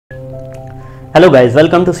Hello guys,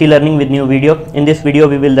 welcome to Clearning with new video. In this video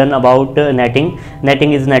we will learn about netting.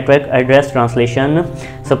 Netting is network address translation.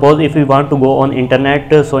 Suppose if we want to go on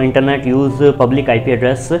internet, so internet use public IP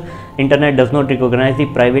address. Internet does not recognize the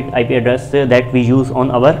private IP address that we use on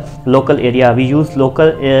our local area. We use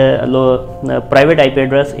local private IP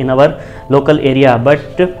address in our local area, but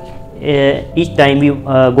each time we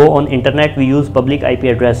go on internet we use public IP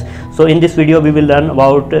address. So in this video we will learn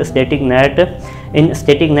about static net. In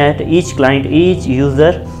static net, each client, each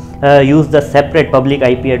user use the separate public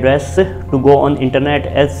IP address to go on internet.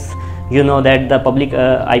 As you know that the public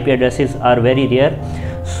IP addresses are very rare,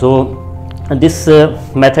 so this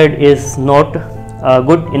method is not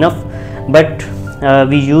good enough, but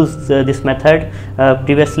we used this method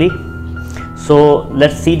previously. So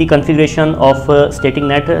let's see the configuration of static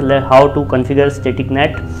net, how to configure static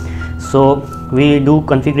net. So we do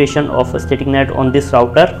configuration of static net on this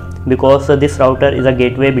router, because this router is a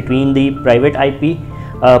gateway between the private IP,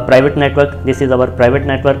 private network. This is our private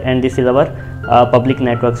network and this is our public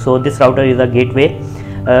network. So this router is a gateway.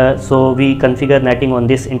 So we configure netting on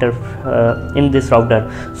this in this router.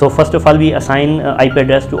 So first of all we assign IP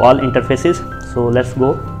address to all interfaces. So let's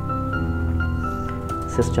go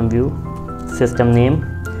system view, system name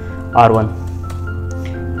R1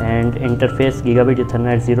 and interface gigabit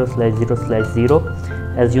ethernet 0/0/0.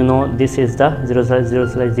 As you know, this is the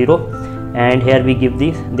 0/0/0, and here we give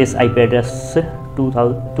this IP address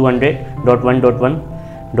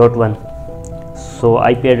 200.1.1.1. so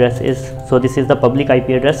IP address is, so this is the public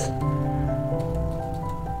IP address,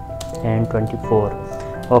 and 24.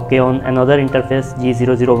 Okay, on another interface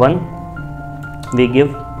G001 we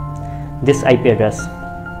give this IP address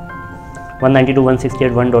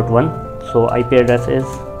 192.168.1.1. so IP address is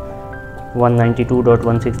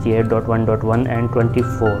 192.168.1.1 and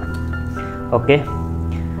 24. Okay,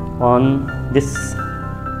 on this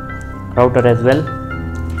router as well,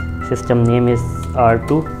 system name is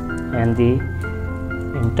R2 and the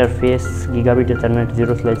interface gigabit ethernet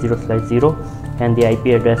 0/0/0 and the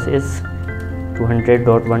IP address is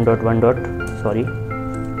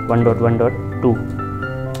 200.1.1.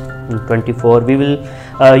 24. We will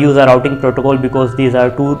use a routing protocol because these are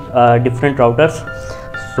two different routers.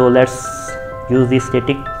 So let's use the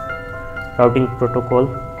static routing protocol,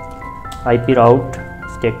 IP route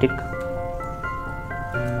static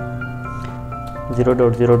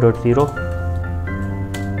 0.0.0.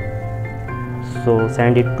 so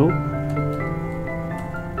send it to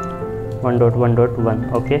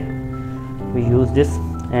 1.1.1. okay, we use this,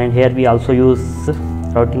 and here we also use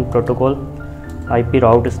routing protocol IP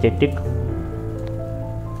route static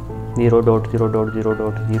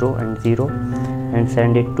 0.0.0.0 and 0, and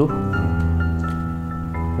send it to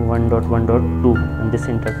 1.1.2 in this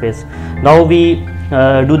interface. Now we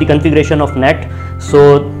do the configuration of net.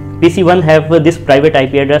 So PC1 have this private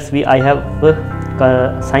IP address. I have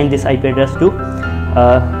assigned this IP address to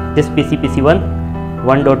this PC1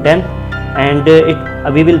 1.10, and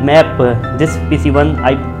we will map this PC1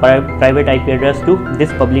 private IP address to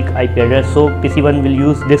this public IP address. So PC1 will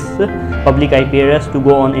use this public IP address to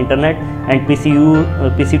go on internet, and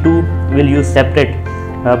PC2 will use separate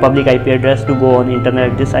public IP address to go on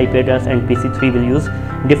internet, this IP address, and PC3 will use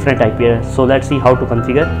different IP address. So let's see how to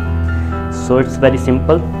configure. So it's very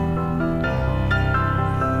simple.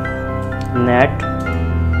 Net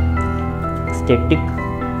static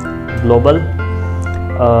global.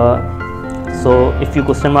 So if you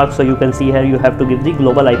question mark, so you can see here you have to give the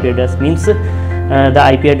global IP address, means the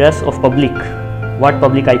IP address of public, what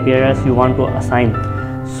public IP address you want to assign.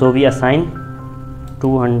 So we assign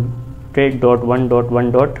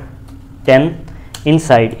 200.1.1.10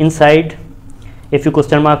 inside. If you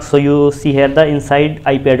question mark, so you see here the inside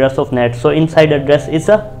IP address of net. So inside address is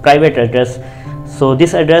a private address. So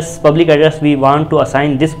this address, public address, we want to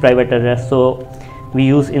assign this private address. So we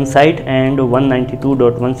use inside and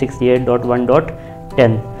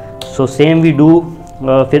 192.168.1.10. so same we do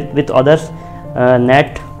with others.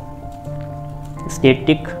 Net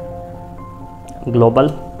static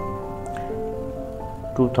global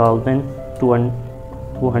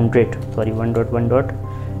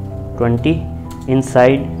 1.1.20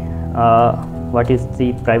 inside what is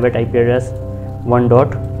the private IP address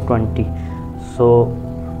 1.20. so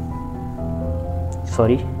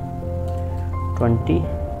sorry 20.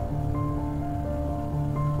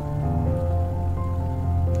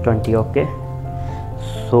 Okay,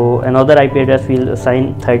 so another IP address will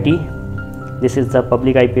assign 30. This is the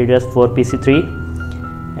public IP address for PC3,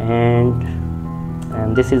 and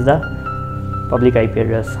this is the public IP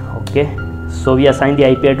address. Okay, so we assign the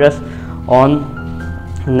IP address on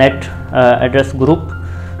net address group.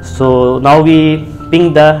 So now we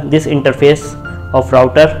ping this interface of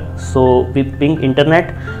router, so we ping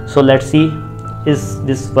internet. So let's see is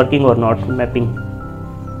this working or not. Mapping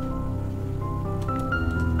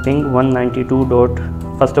ping 192 dot,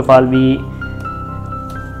 first of all we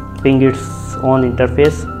ping its own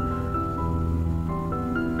interface,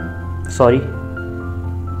 sorry,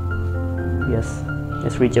 yes,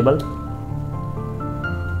 it's reachable.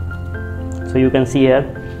 So you can see here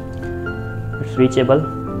it's reachable.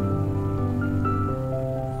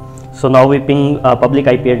 So now we ping public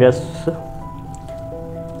IP address,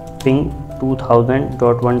 ping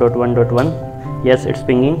 2000.1.1.1. yes, it's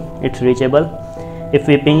pinging, it's reachable. If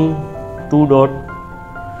we ping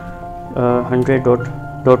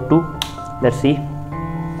 2.100.2, let's see,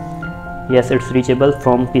 yes, it's reachable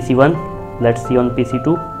from PC1. Let's see on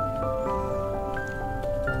PC2,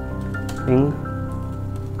 ping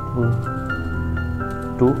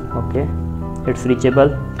 2, okay, it's reachable.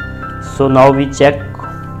 So now we check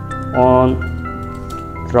on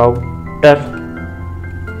router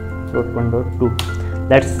 .1.2.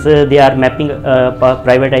 Let's they are mapping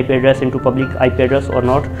private IP address into public IP address or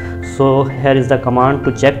not. So here is the command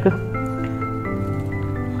to check.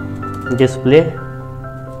 Display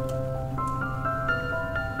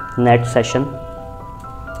net session,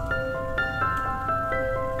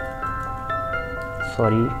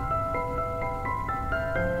 sorry,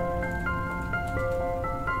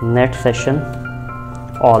 net session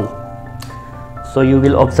all. So you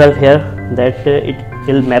will observe here that it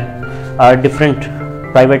will map different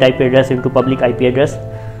private IP address into public IP address.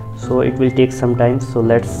 So it will take some time, so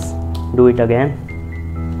let's do it again.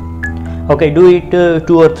 Okay, do it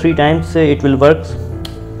 2 or 3 times, it will work.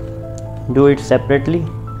 Do it separately,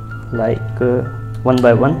 like one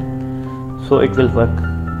by one, so it will work.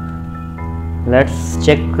 Let's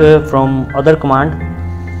check from other command.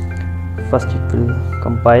 First it will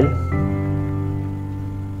compile.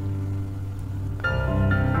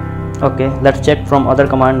 Okay, let's check from other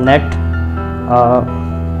command. Net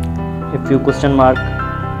if you question mark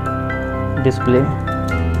display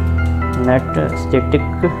net static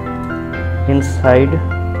inside,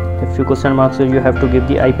 if you question mark, so you have to give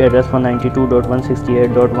the IP address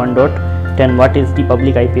 192.168.1.10. what is the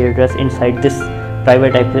public IP address inside this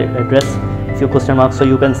private IP address? If you question mark, so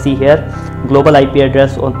you can see here global IP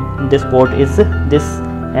address on this port is this,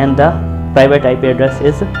 and the private IP address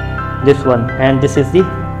is this one, and this is the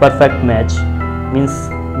perfect match, means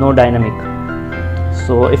no dynamic.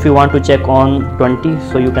 So if you want to check on 20,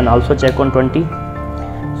 so you can also check on 20.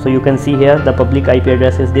 So you can see here the public IP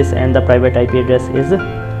address is this and the private IP address is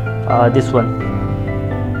this one.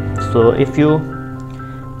 So if you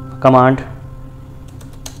command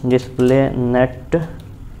display net,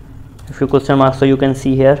 if you question mark, so you can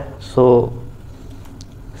see here, so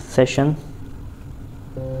session,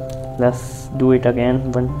 let's do it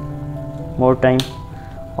again one more time,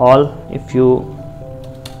 all. If you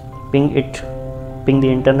ping it, ping the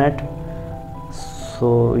internet,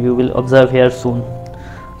 so you will observe here soon.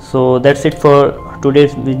 So that's it for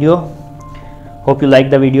today's video. Hope you like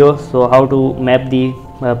the video. So how to map the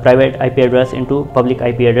private IP address into public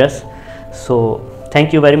IP address. So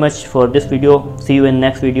thank you very much for this video. See you in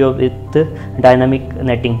next video with dynamic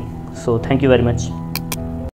netting. So thank you very much.